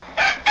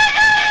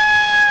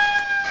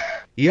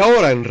Y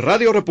ahora en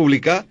Radio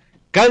República,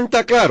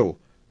 Canta Claro,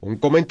 un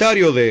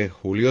comentario de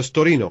Julio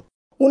Estorino.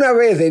 Una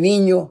vez de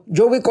niño,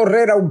 yo vi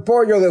correr a un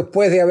pollo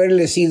después de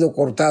haberle sido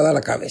cortada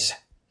la cabeza.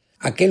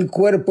 Aquel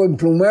cuerpo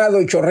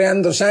emplumado y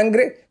chorreando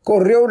sangre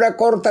corrió una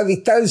corta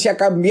distancia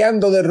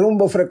cambiando de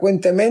rumbo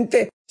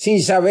frecuentemente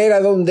sin saber a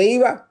dónde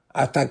iba,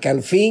 hasta que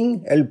al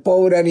fin el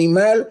pobre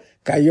animal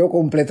cayó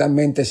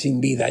completamente sin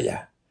vida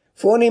ya.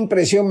 Fue una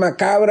impresión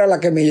macabra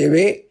la que me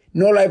llevé,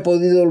 no la he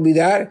podido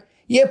olvidar,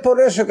 y es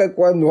por eso que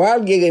cuando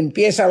alguien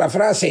empieza la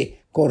frase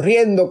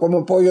corriendo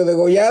como pollo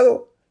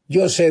degollado,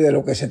 yo sé de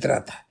lo que se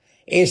trata.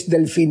 Es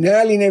del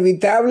final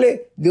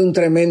inevitable de un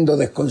tremendo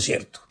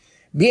desconcierto.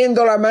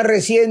 Viendo la más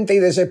reciente y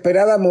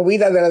desesperada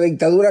movida de la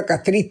dictadura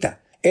castrista,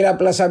 el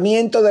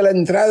aplazamiento de la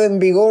entrada en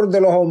vigor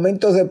de los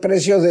aumentos de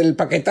precios del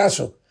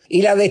paquetazo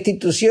y la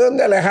destitución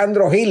de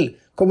Alejandro Gil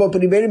como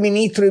primer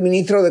ministro y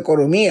ministro de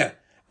Economía,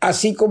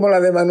 así como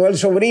la de Manuel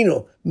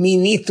Sobrino,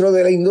 ministro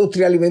de la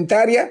Industria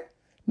Alimentaria,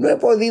 no he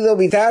podido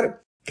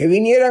evitar que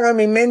vinieran a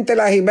mi mente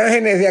las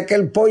imágenes de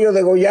aquel pollo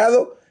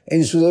degollado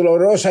en su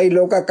dolorosa y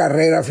loca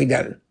carrera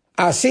final.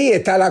 Así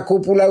está la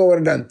cúpula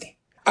gobernante.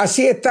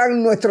 Así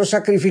están nuestros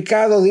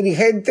sacrificados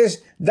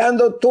dirigentes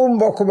dando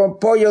tumbos como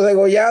pollos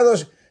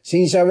degollados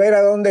sin saber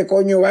a dónde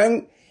coño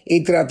van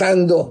y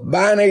tratando,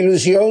 vana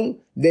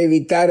ilusión, de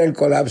evitar el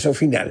colapso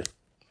final.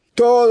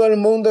 Todo el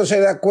mundo se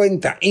da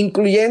cuenta,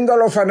 incluyendo a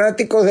los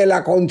fanáticos de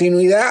la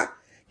continuidad,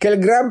 que el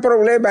gran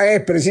problema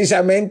es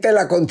precisamente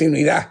la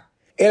continuidad.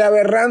 El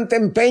aberrante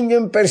empeño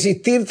en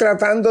persistir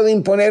tratando de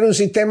imponer un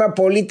sistema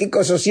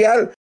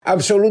político-social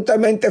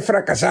absolutamente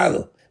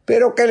fracasado,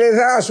 pero que les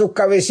da a sus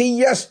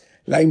cabecillas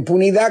la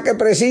impunidad que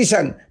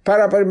precisan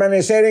para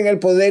permanecer en el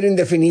poder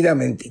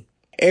indefinidamente.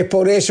 Es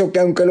por eso que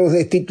aunque los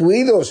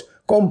destituidos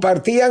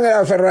compartían el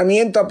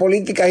aferramiento a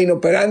políticas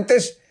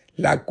inoperantes,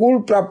 la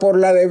culpa por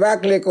la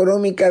debacle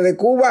económica de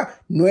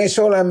Cuba no es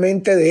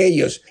solamente de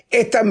ellos,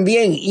 es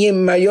también y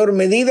en mayor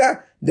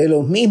medida de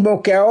los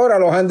mismos que ahora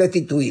los han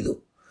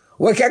destituido.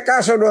 ¿O es que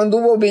acaso no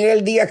anduvo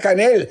Miguel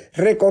Díaz-Canel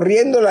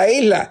recorriendo la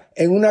isla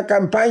en una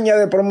campaña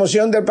de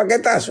promoción del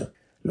paquetazo?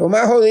 Lo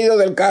más jodido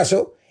del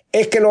caso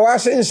es que lo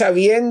hacen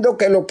sabiendo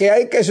que lo que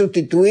hay que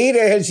sustituir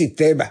es el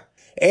sistema,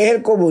 es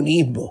el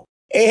comunismo,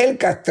 es el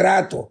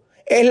castrato,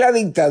 es la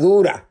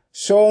dictadura,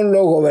 son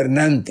los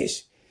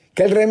gobernantes.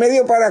 Que el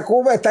remedio para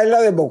Cuba está en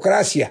la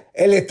democracia,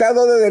 el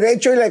Estado de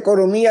Derecho y la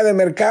economía de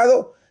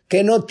mercado,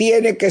 que no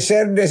tiene que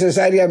ser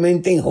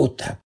necesariamente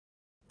injusta.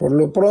 Por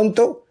lo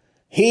pronto,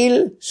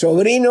 Gil,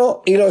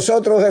 Sobrino y los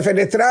otros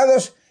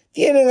defenestrados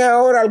tienen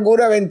ahora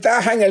alguna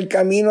ventaja en el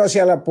camino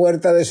hacia la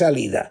puerta de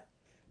salida.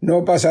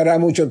 No pasará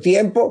mucho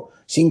tiempo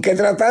sin que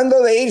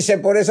tratando de irse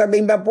por esa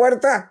misma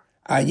puerta,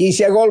 allí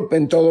se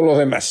agolpen todos los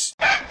demás.